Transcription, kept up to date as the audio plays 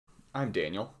I'm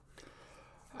Daniel.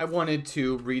 I wanted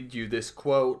to read you this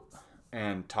quote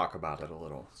and talk about it a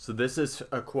little. So, this is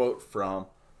a quote from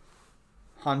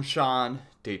Hanshan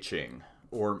Deching,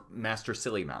 or Master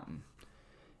Silly Mountain.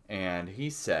 And he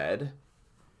said,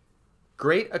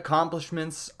 "Great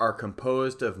accomplishments are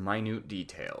composed of minute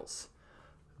details.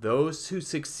 Those who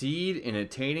succeed in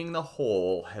attaining the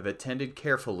whole have attended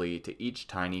carefully to each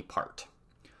tiny part.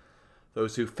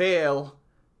 Those who fail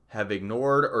have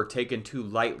ignored or taken too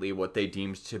lightly what they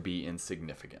deemed to be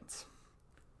insignificance.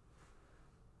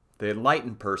 The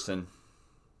enlightened person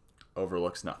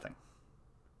overlooks nothing."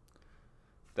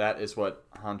 That is what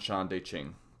Han Shan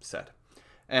Deching said.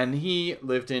 And he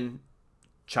lived in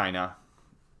China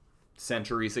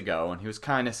centuries ago, and he was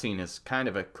kind of seen as kind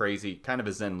of a crazy, kind of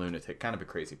a Zen lunatic, kind of a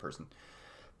crazy person.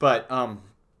 But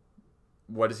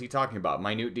what is he talking about?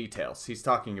 Minute details. He's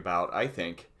talking about, I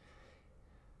think,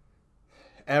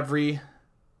 every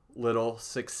little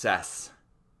success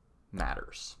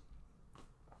matters.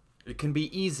 It can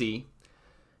be easy,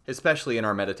 especially in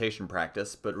our meditation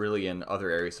practice, but really in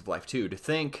other areas of life too, to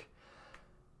think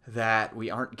that we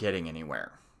aren't getting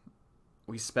anywhere.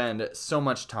 We spend so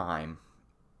much time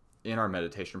in our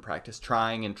meditation practice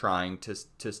trying to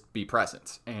be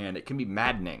present, and it can be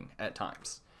maddening at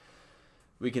times.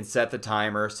 We can set the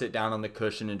timer, sit down on the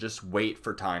cushion, and just wait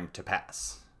for time to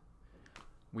pass.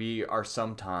 We are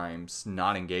sometimes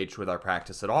not engaged with our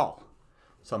practice at all.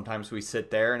 Sometimes we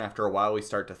sit there, and after a while we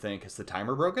start to think, is the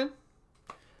timer broken?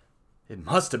 It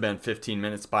must have been 15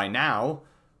 minutes by now.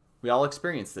 We all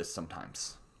experience this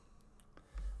sometimes.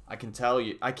 I can't tell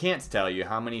you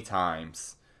how many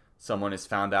times someone has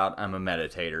found out I'm a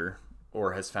meditator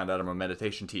or has found out I'm a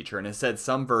meditation teacher and has said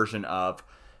some version of,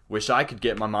 "Wish I could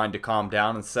get my mind to calm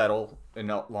down and settle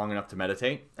long enough to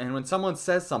meditate." And when someone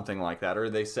says something like that, or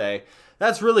they say,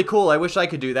 "That's really cool, I wish I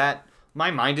could do that.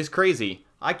 My mind is crazy.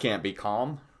 I can't be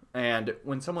calm." And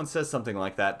when someone says something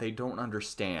like that, they don't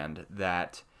understand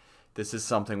that this is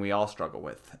something we all struggle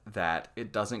with, that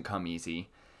it doesn't come easy,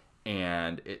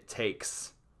 and it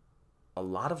takes a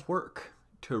lot of work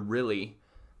to really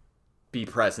be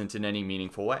present in any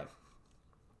meaningful way.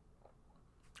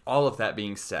 All of that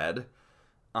being said,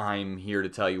 I'm here to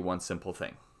tell you one simple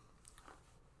thing.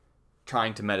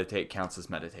 Trying to meditate counts as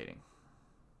meditating.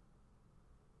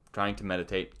 Trying to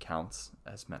meditate counts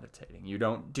as meditating. You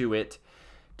don't do it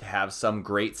to have some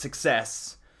great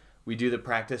success. We do the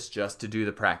practice just to do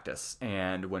the practice.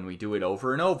 And when we do it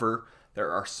over and over,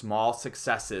 there are small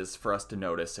successes for us to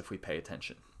notice if we pay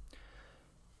attention.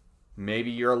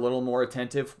 Maybe you're a little more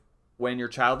attentive when your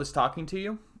child is talking to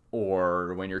you,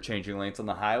 or when you're changing lanes on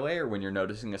the highway, or when you're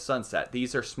noticing a sunset.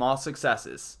 These are small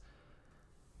successes,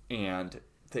 and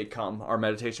our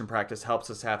meditation practice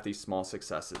helps us have these small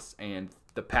successes, and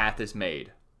the path is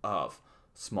made of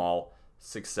small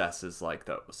successes like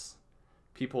those.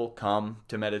 People come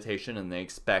to meditation and they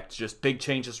expect just big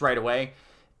changes right away,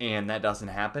 and that doesn't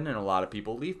happen, and a lot of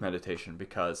people leave meditation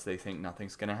because they think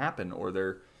nothing's going to happen, or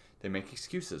they make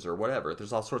excuses or whatever.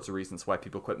 There's all sorts of reasons why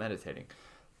people quit meditating.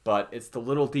 But it's the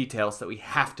little details that we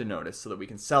have to notice so that we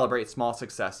can celebrate small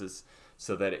successes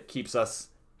so that it keeps us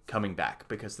coming back.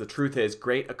 Because the truth is,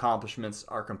 great accomplishments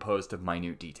are composed of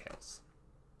minute details.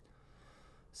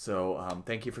 So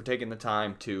thank you for taking the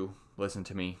time to listen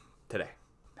to me today.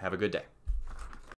 Have a good day.